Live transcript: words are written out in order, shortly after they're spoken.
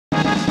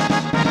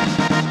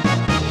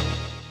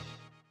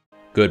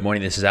Good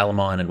morning, this is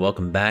Alamon, and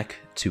welcome back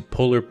to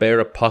Polar Bear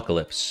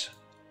Apocalypse.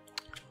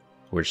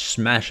 We're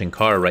smashing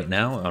Kara right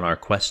now on our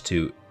quest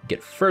to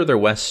get further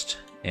west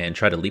and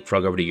try to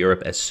leapfrog over to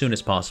Europe as soon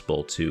as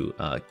possible to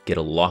get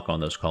a lock on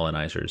those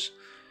colonizers.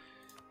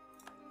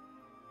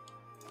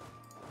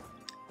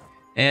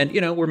 And,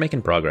 you know, we're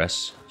making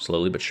progress,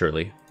 slowly but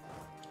surely.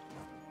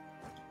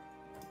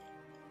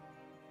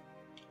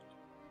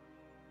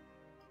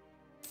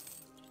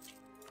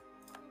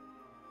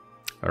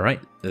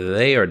 Alright,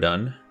 they are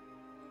done.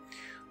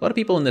 A lot of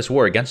people in this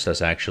war against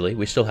us, actually.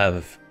 We still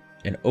have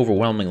an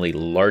overwhelmingly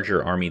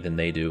larger army than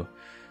they do.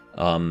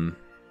 I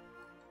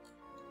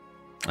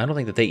don't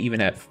think that they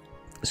even have,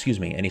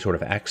 any sort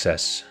of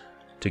access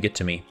to get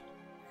to me.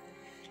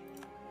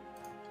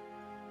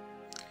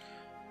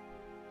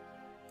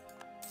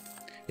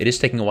 It is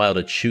taking a while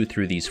to chew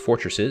through these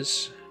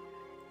fortresses.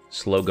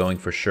 Slow going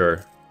for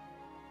sure.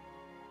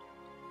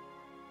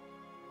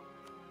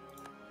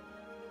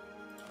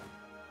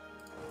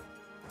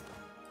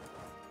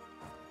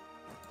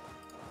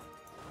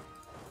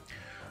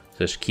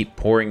 Just keep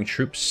pouring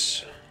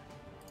troops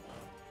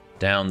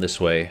down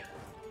this way.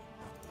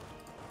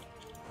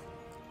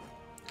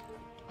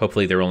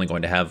 Hopefully they're only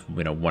going to have,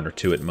 you know, one or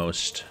two at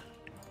most.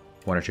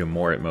 One or two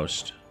more at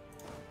most.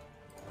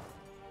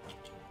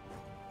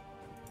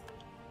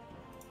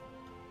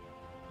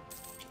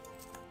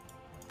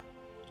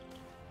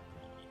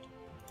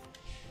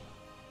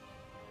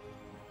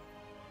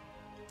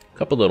 A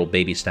couple little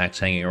baby stacks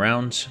hanging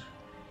around.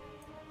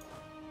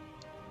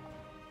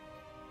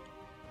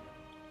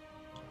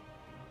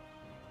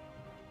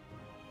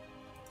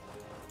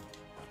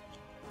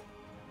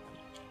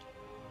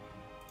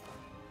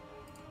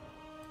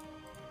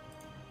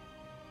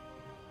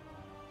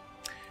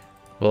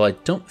 Well, I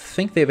don't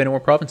think they have any more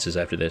provinces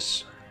after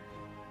this.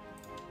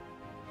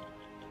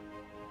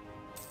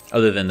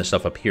 Other than the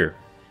stuff up here.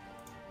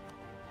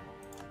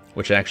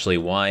 Which actually,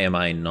 why am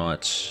I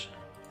not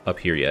up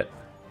here yet?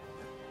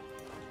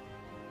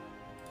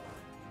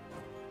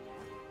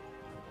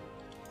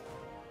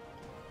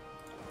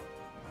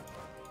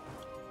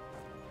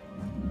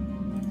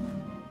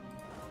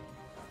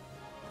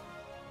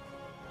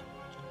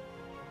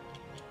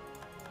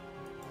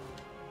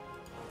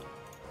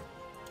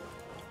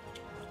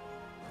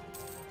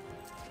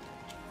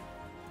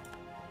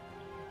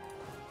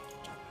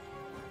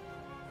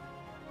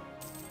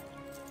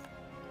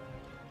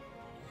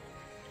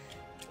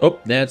 Oh,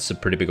 that's a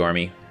pretty big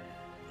army.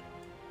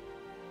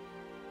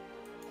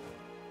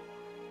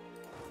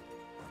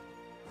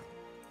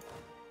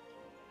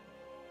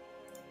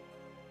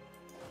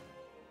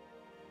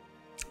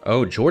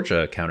 Oh,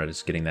 Georgia counted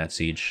as getting that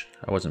siege.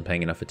 I wasn't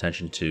paying enough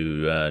attention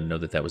to know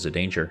that that was a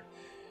danger.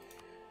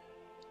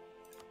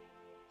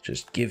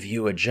 Just give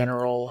you a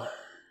general.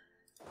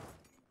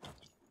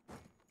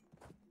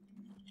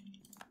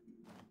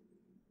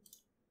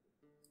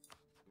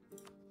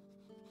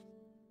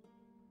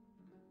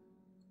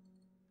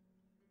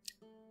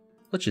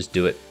 Let's just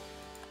do it.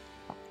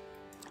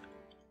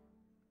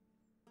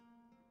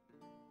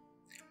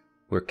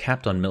 We're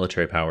capped on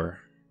military power.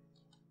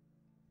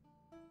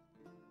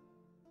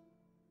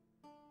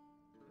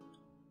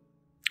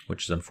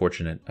 Which is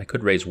unfortunate. I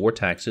could raise war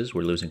taxes.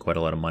 We're losing quite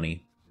a lot of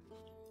money.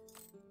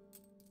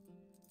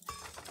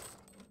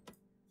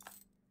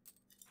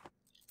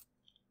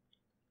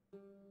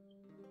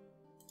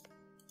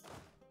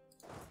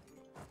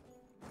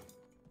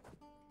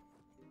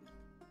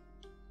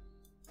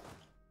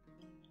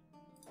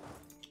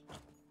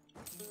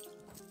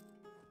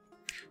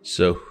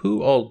 So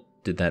who all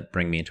did that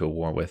bring me into a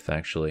war with,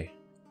 actually?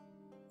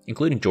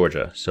 Including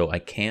Georgia, so I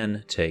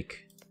can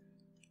take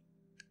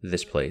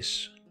this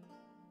place.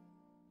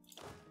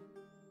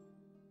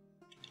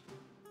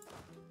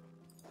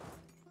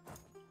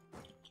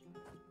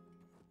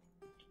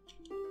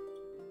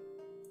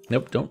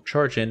 Nope, don't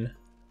charge in.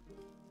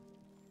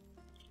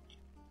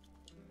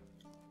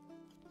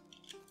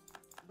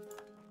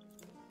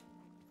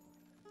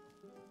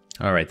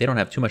 Alright, they don't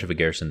have too much of a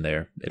garrison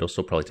there. It'll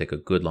still probably take a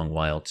good long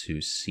while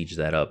to siege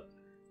that up.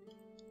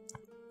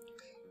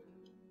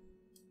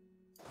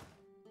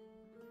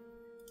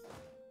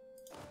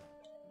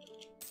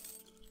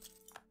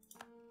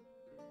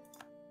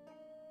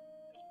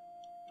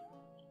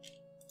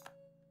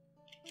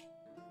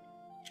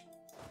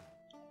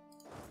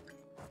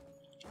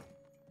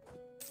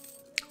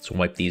 Let's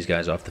wipe these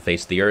guys off the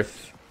face of the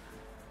earth.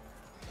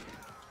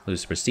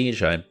 Lose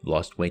prestige. I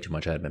lost way too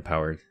much admin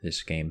power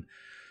this game.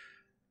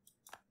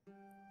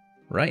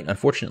 Right,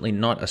 unfortunately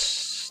not a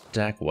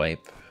stack wipe.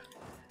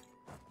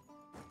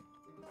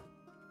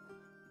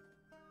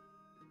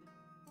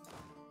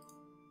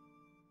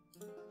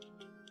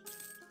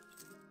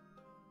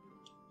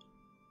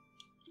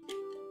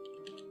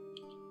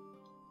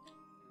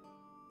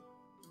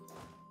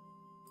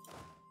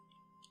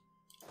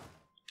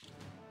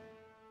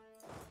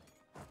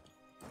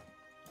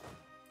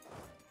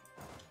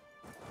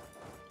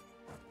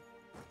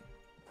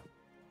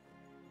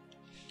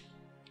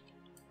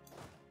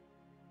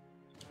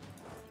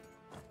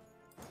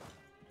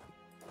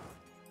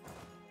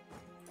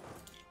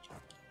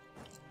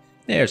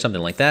 Or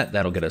something like that.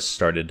 That'll get us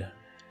started.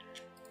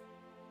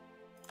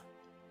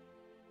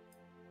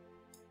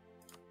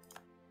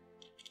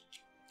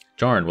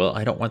 Darn, well,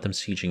 I don't want them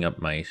sieging up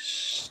my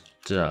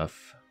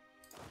stuff.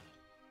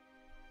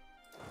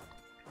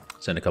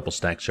 Send a couple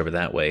stacks over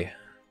that way.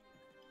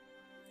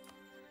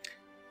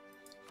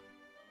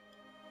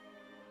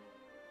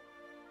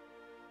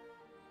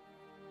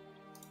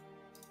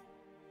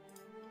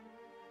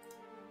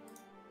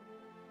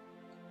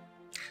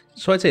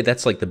 So I'd say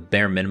that's like the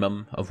bare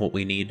minimum of what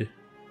we need.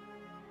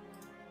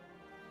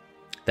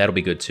 That'll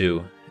be good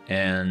too.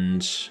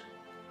 And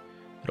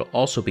it'll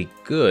also be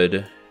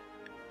good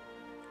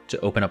to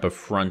open up a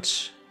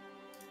front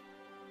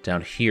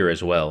down here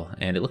as well.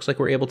 And it looks like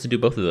we're able to do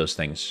both of those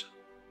things.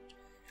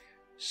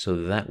 So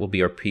that will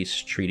be our peace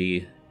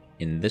treaty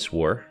in this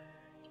war.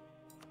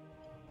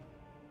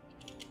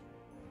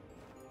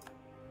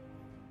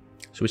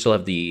 So we still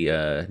have the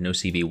no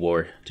CB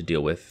war to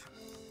deal with.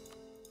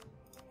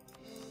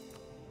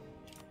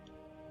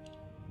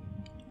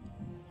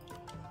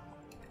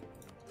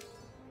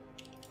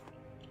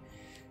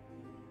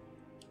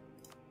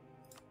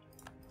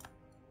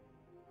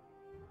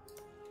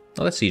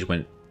 Well, that siege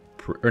went...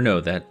 Or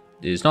no, that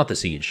is not the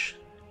siege.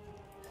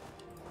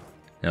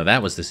 No,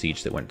 that was the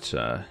siege that went...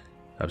 I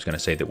was going to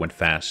say that went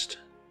fast.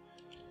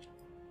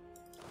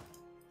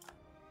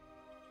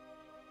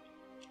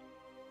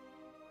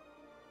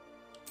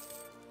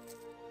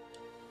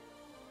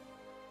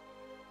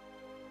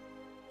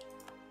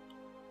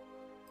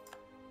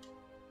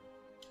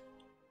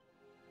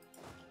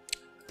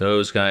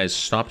 Those guys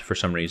stopped for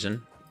some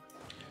reason.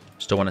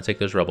 Still want to take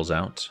those rebels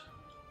out.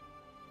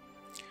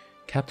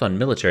 Capped on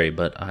military,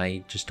 but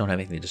I just don't have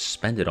anything to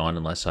spend it on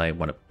unless I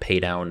want to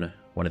pay down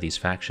one of these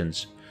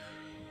factions.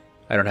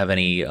 I don't have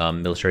any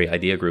military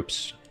idea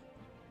groups.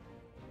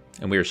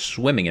 And we are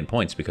swimming in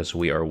points because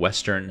we are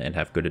Western and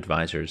have good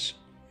advisors.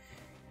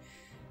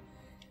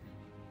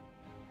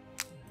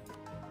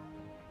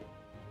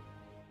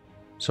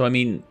 So, I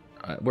mean,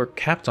 we're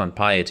capped on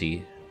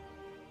piety.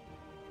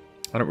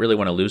 I don't really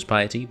want to lose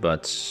piety,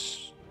 but...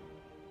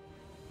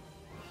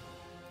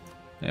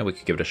 yeah, we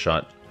could give it a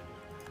shot.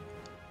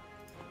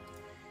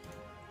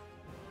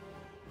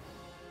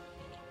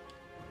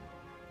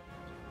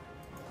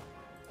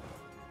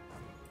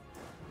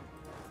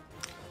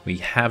 We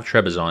have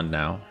Trebizond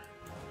now.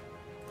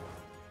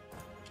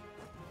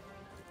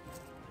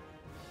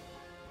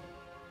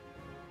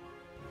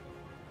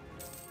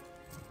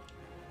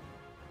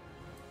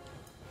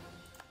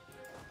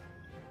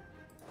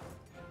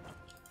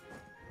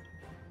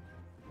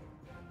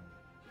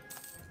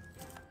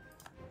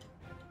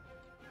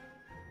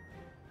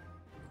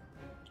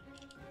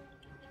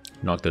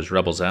 Knock those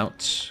rebels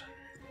out.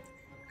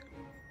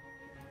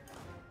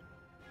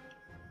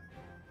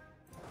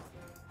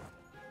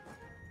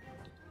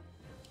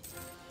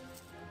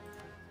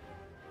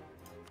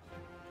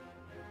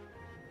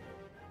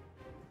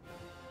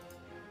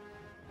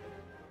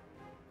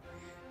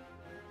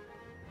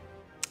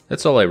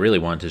 That's all I really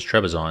want is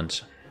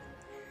Trebizond.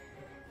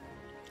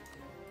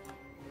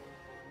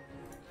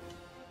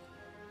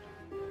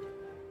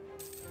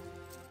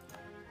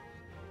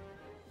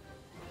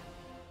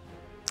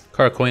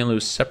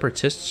 Karakoyunlu's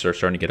separatists are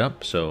starting to get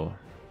up, so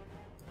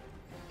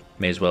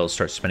may as well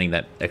start spending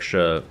that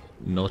extra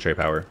military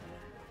power.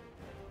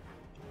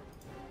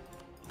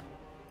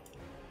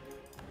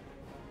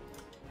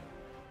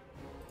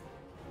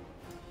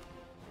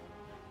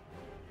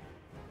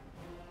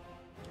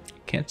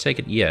 Can't take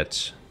it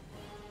yet.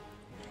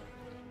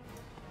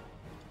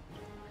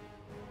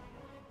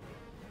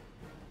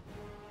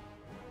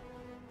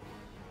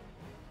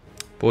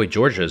 Boy,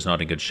 Georgia is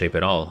not in good shape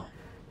at all.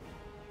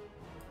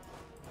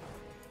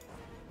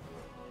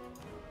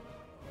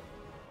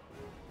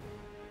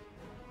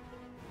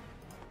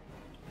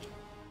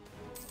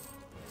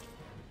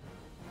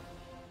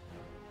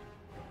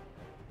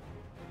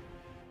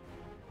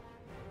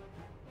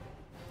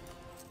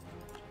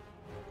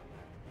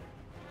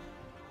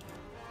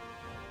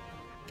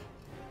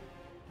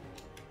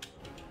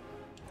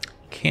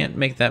 Can't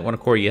make that one a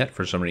core yet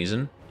for some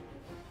reason.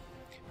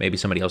 Maybe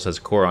somebody else has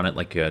a core on it,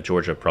 like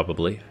Georgia,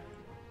 probably.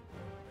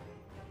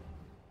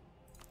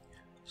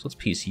 So let's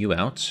piece you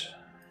out.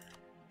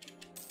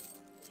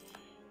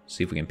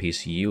 See if we can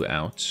piece you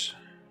out.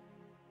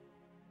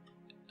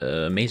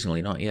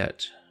 Amazingly, not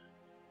yet.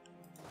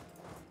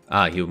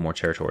 Ah, you have more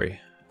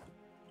territory.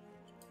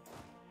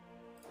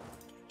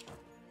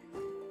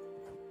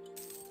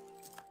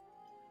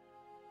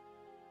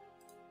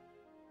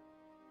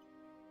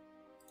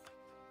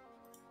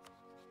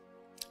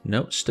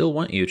 Nope, still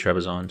want you,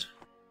 Trebizond.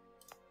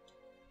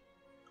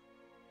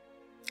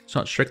 It's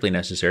not strictly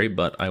necessary,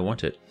 but I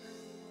want it.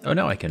 Oh,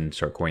 now I can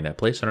start coring that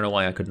place. I don't know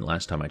why I couldn't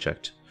last time I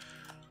checked.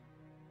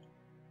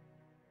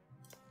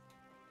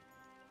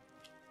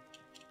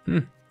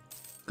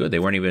 Good, they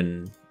weren't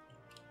even...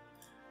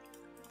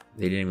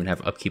 They didn't even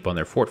have upkeep on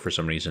their fort for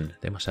some reason.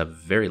 They must have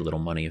very little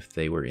money if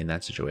they were in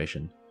that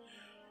situation.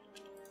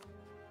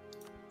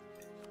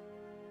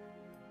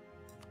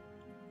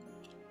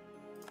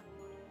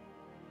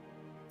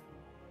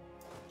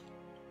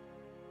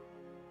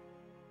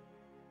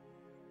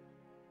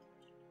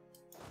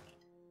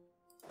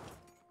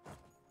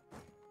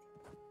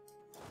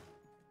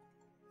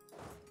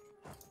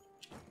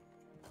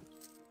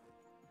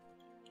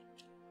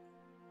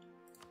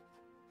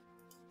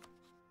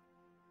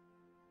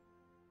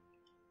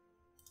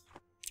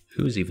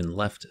 Who's even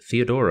left?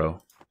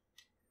 Theodoro.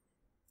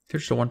 They're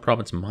just a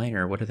one-province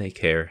minor. What do they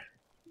care?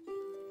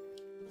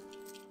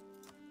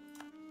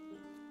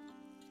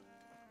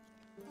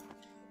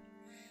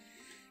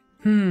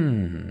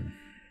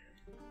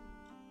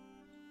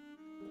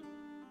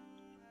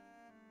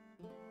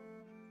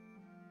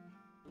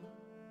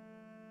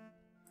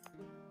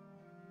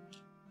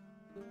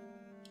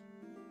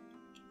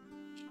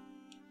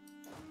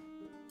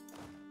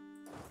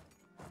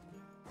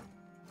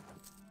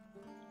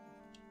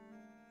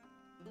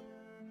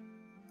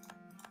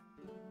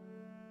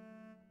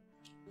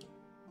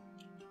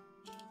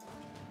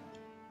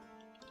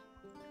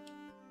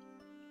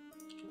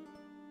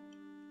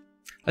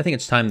 I think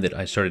it's time that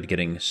I started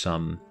getting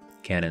some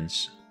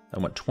cannons. I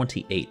want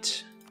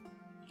 28.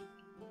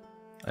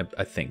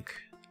 I think.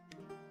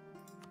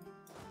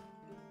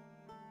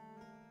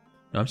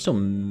 No, I'm still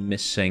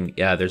missing...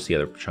 Yeah, there's the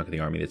other chunk of the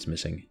army that's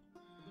missing.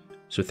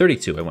 So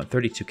 32. I want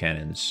 32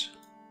 cannons.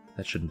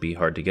 That shouldn't be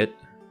hard to get.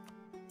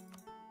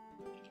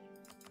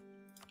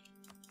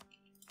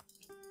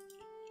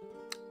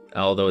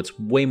 Although it's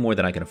way more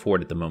than I can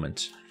afford at the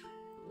moment.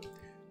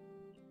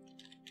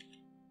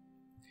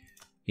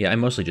 Yeah, I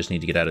mostly just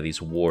need to get out of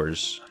these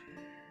wars.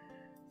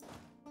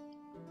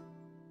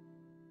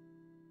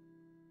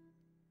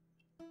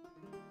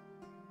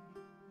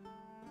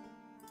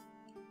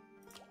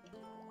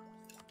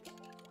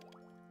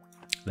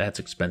 That's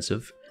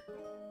expensive.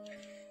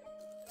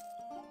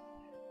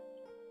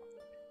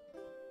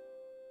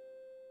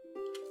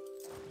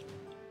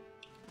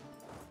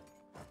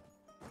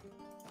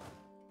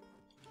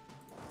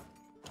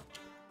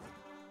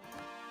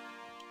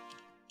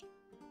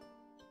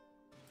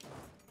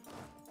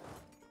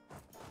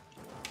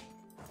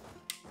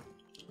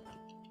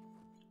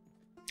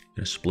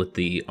 Gonna split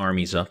the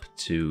armies up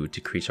to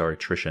decrease our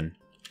attrition.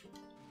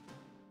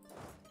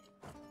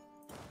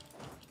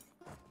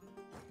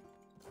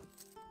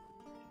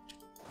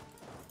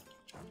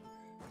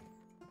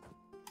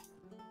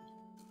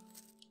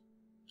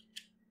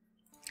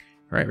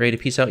 All right, ready to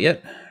peace out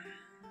yet?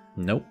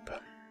 Nope.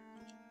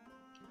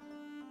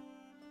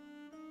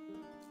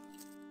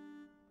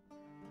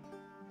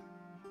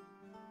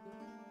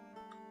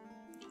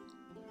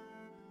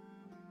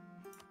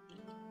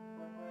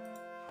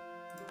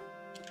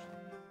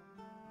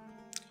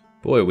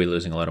 Boy, are we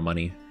losing a lot of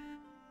money.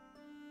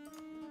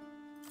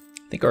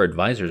 I think our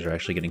advisors are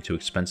actually getting too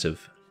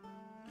expensive.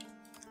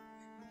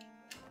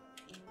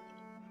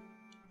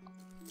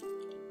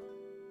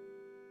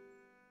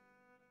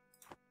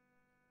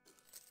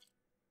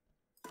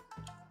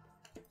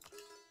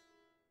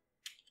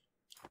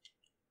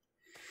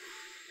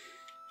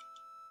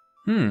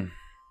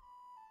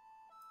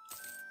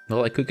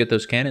 Well, I could get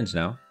those cannons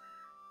now.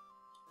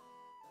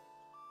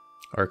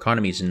 Our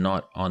economy's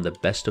not on the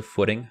best of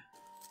footing.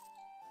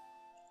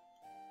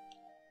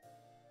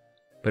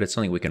 But it's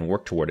something we can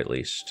work toward at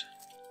least.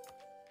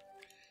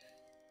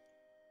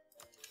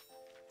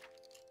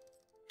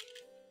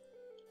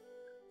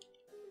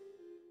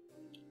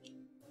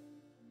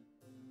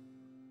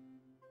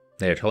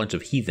 There, Tolerance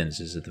of Heathens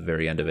is at the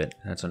very end of it.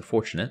 That's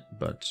unfortunate,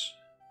 but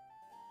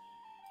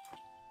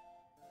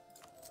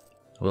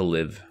we'll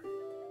live.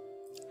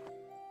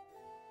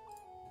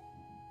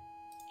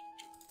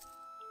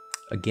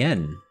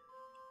 Again.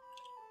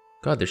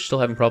 God, they're still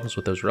having problems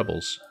with those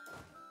rebels.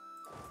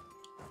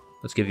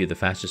 Let's give you the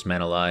fastest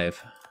man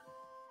alive.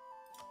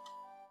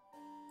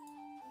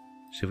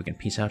 See if we can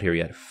peace out here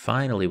yet.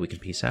 Finally, we can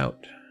peace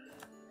out.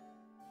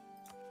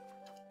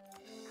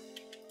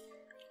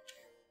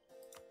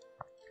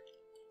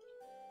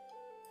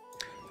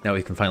 Now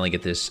we can finally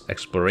get this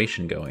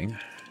exploration going.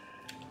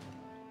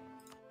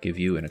 Give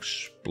you an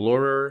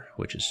explorer,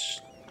 which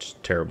is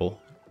just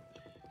terrible.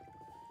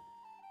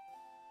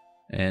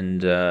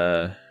 And,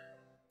 thought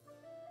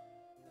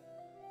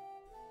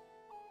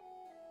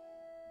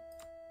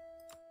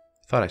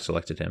I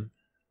selected him.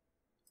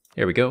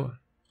 Here we go.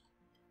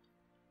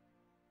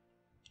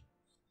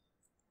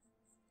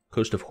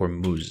 Coast of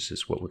Hormuz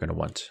is what we're going to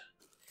want.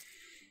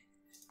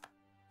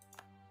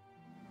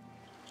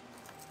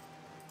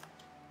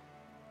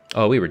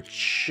 Oh, we were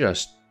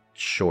just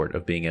short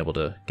of being able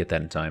to get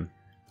that in time.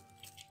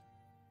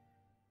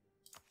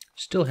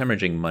 Still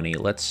hemorrhaging money.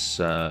 Let's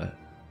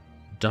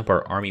dump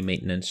our army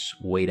maintenance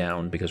way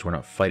down because we're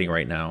not fighting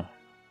right now.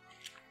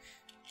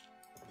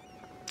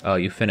 Oh,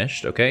 you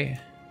finished. Okay.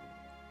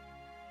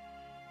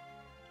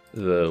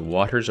 The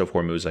waters of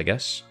Hormuz, I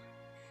guess.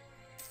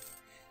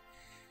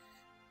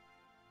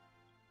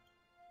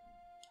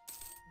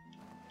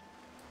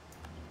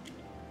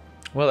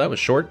 Well, that was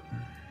short.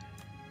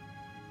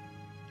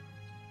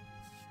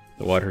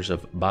 The waters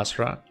of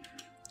Basra.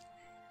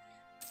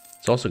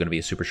 It's also going to be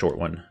a super short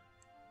one.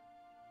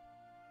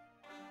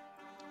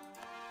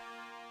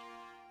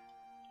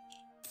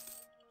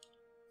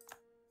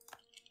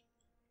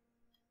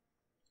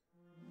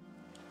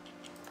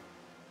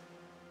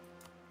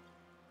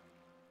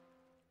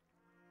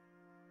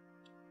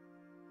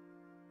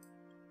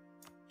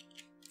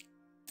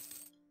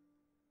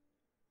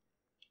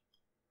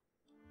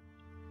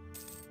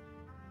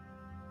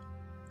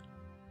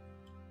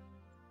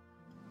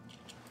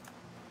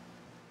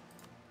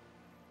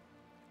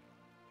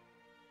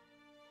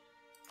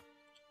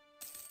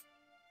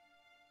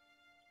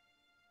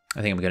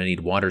 I think I'm going to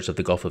need waters of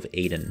the Gulf of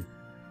Aden.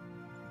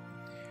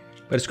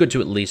 But it's good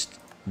to at least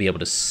be able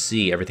to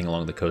see everything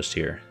along the coast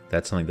here.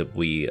 That's something that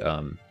we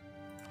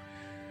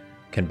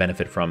can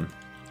benefit from.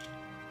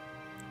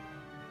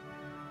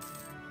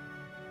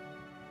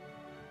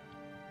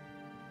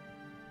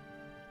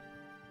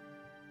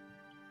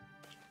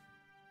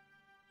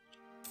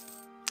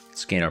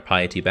 Let's gain our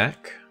piety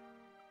back.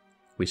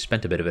 We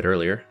spent a bit of it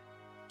earlier.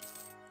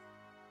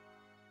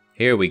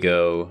 Here we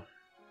go.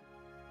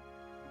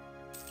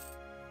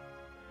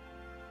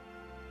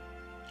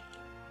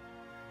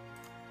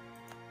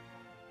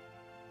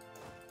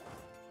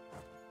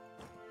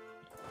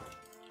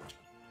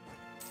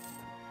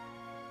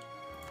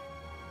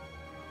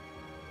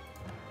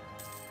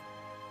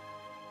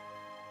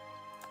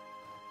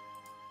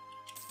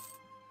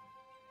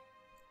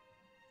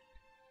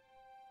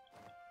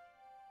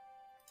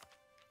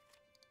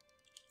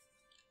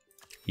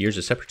 Years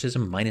of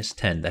separatism,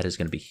 -10. That is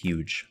going to be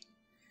huge.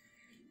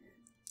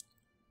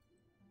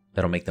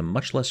 That'll make them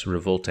much less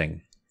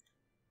revolting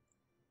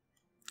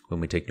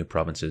when we take new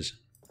provinces.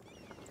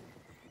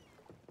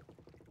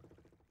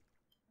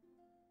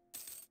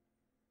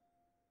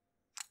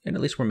 And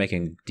at least we're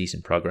making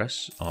decent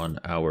progress on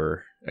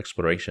our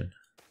exploration.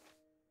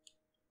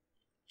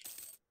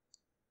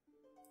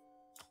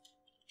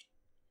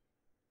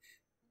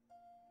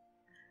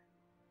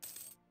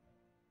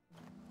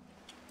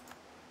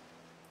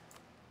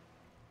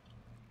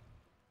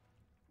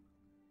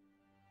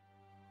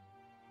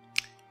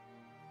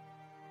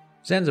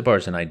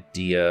 Zanzibar's an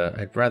idea.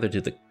 I'd rather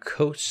do the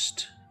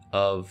coast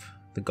of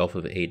the Gulf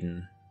of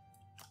Aden.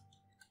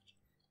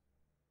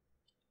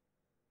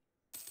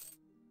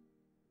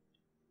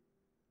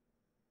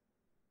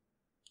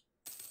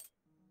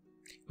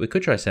 We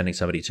could try sending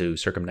somebody to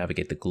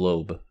circumnavigate the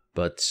globe,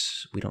 but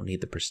we don't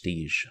need the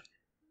prestige.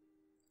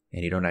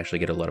 And you don't actually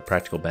get a lot of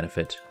practical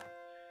benefit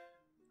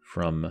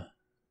from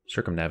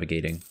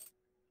circumnavigating.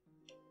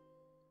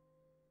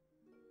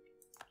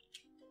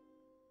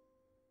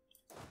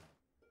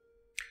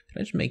 Can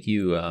I just make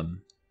you...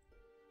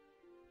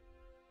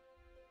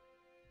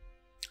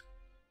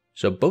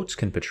 So boats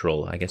can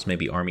patrol. I guess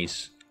maybe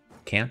armies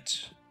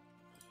can't.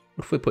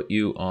 What if we put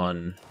you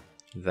on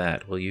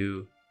that? Will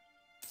you...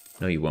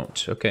 No, you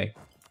won't. Okay.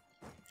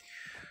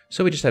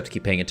 So we just have to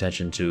keep paying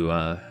attention to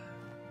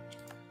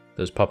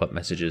those pop-up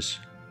messages.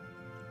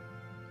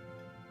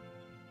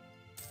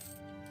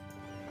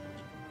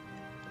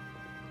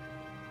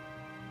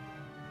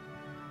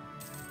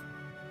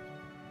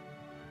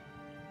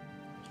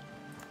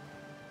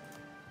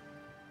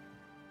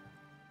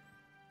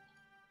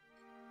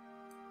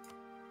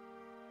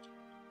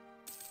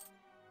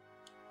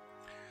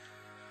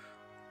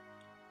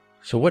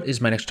 So what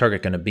is my next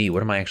target going to be?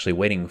 What am I actually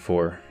waiting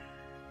for?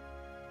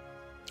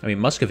 I mean,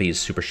 Muscovy is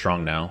super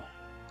strong now.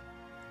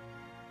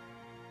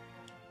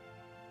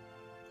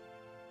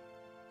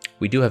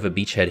 We do have a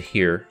beachhead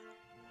here.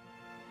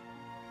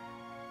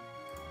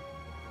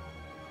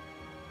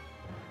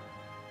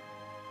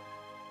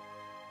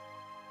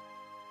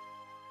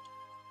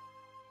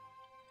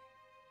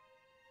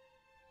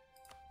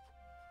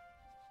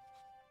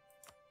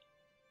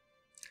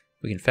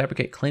 We can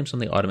fabricate claims on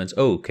the Ottomans.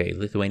 Oh, okay,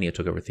 Lithuania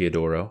took over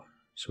Theodoro,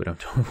 so we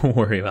don't have to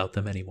worry about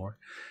them anymore.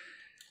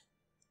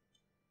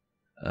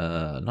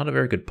 Not a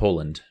very good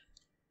Poland.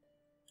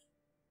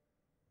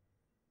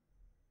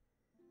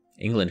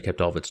 England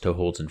kept all of its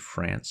toeholds in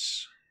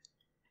France.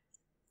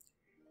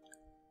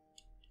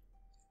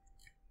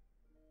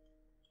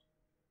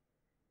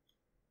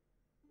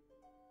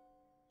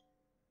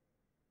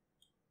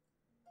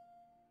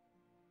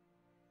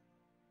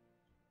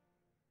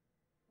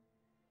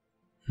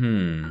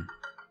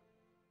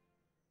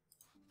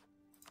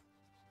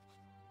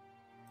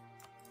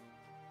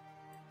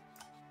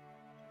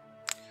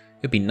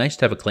 It'd be nice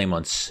to have a claim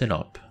on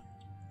Sinop.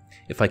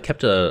 If I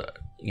kept a,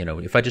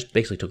 if I just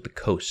basically took the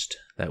coast,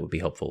 that would be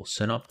helpful.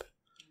 Sinop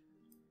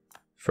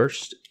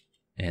first,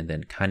 and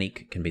then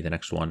Kanik can be the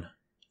next one.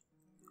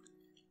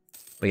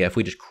 But yeah, if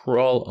we just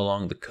crawl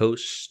along the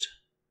coast...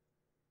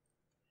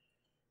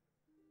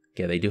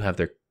 Yeah, they do have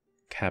their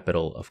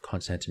capital of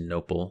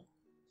Constantinople.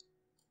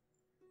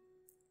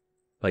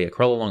 But yeah,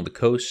 crawl along the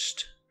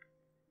coast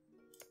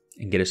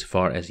and get as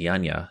far as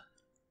Yanya.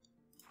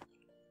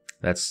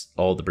 That's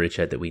all the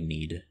bridgehead that we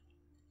need.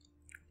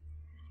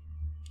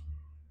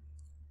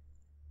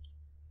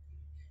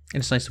 And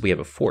it's nice that we have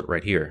a fort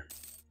right here.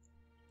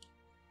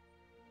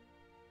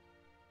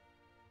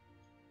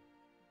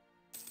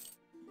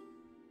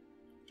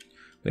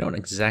 We don't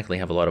exactly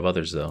have a lot of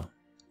others, though,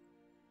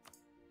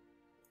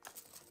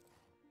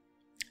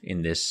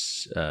 in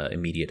this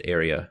immediate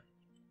area.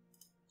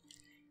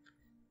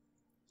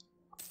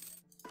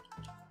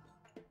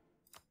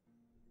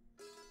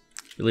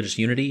 Religious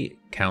unity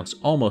counts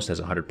almost as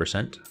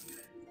 100%.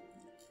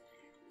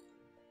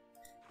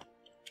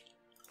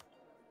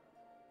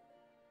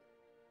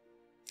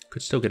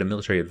 Could still get a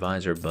military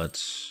advisor,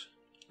 but...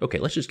 Okay,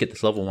 let's just get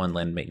this level 1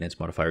 land maintenance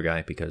modifier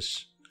guy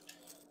because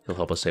he'll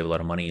help us save a lot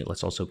of money.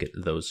 Let's also get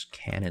those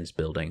cannons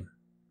building.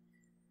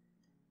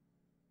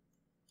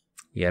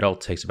 Yeah, it all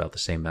takes about the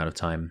same amount of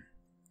time.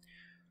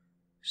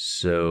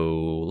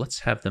 So let's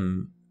have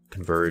them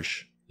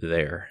converge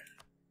there.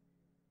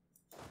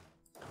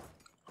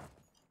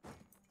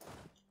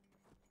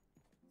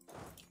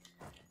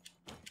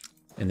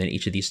 And then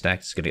each of these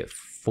stacks is going to get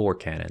 4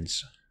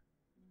 cannons.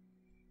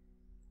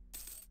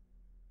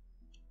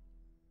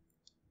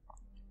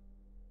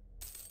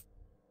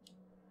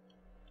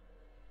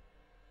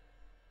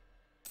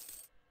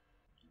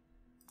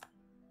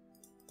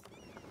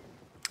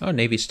 Oh,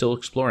 Navy's still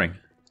exploring.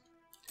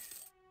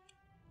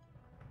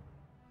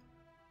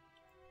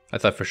 I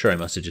thought for sure I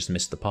must have just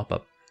missed the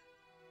pop-up.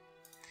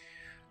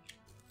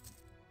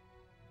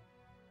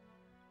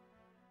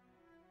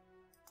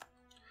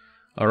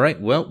 Alright,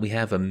 well, we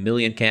have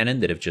 1,000,000 cannon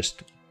that have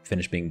just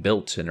finished being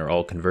built and are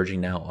all converging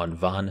now on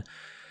Van.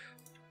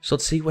 So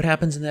let's see what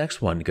happens in the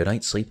next one. Good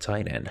night, sleep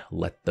tight, and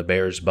let the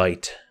bears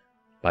bite.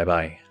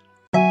 Bye-bye.